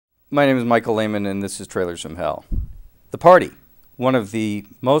My name is Michael Lehmann, and this is Trailers from Hell. The Party, one of the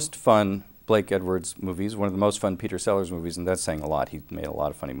most fun Blake Edwards movies, one of the most fun Peter Sellers movies, and that's saying a lot. He made a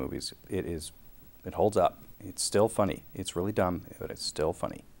lot of funny movies. It holds up. It's still funny. It's really dumb, but it's still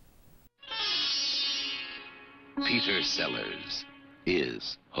funny. Peter Sellers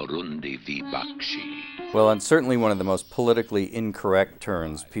is Horundi V. Bakshi. Well, and certainly one of the most politically incorrect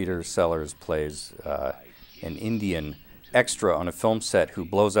turns, Peter Sellers plays an Indian extra on a film set who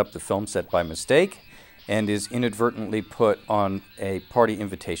blows up the film set by mistake and is inadvertently put on a party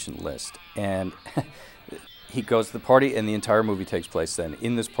invitation list. And he goes to the party, and the entire movie takes place then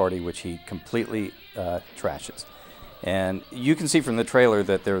in this party, which he completely trashes. And you can see from the trailer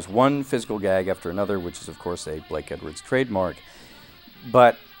that there's one physical gag after another, which is, of course, a Blake Edwards trademark.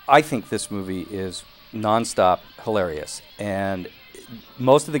 But I think this movie is nonstop hilarious. And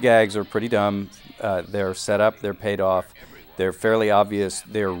most of the gags are pretty dumb. They're set up, they're paid off, they're fairly obvious,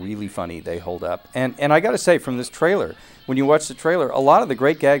 they're really funny, they hold up. And I gotta say, from this trailer, when you watch the trailer, a lot of the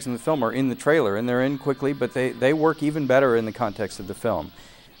great gags in the film are in the trailer, and they're in quickly, but they work even better in the context of the film.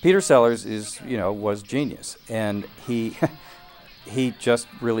 Peter Sellers was genius, and he just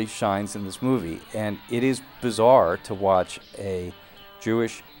really shines in this movie. And it is bizarre to watch a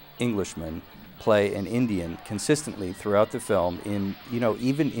Jewish Englishman play an Indian consistently throughout the film,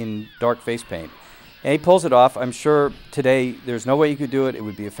 even in dark face paint. And he pulls it off. I'm sure today there's no way you could do it. It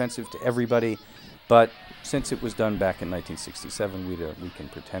would be offensive to everybody. But since it was done back in 1967, we can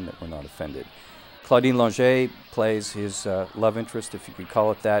pretend that we're not offended. Claudine Longet plays his love interest, if you could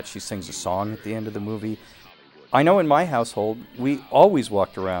call it that. She sings a song at the end of the movie. I know in my household, we always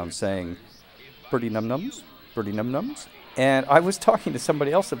walked around saying, "Birdie Num Nums, Birdie Num Nums." And I was talking to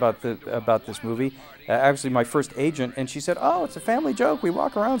somebody else about this movie, actually my first agent, and she said, "Oh, it's a family joke. We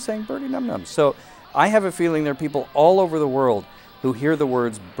walk around saying Birdie Num Nums." So I have a feeling there are people all over the world who hear the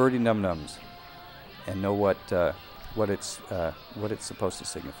words Birdie Num Nums and know what it's supposed to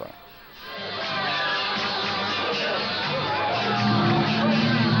signify.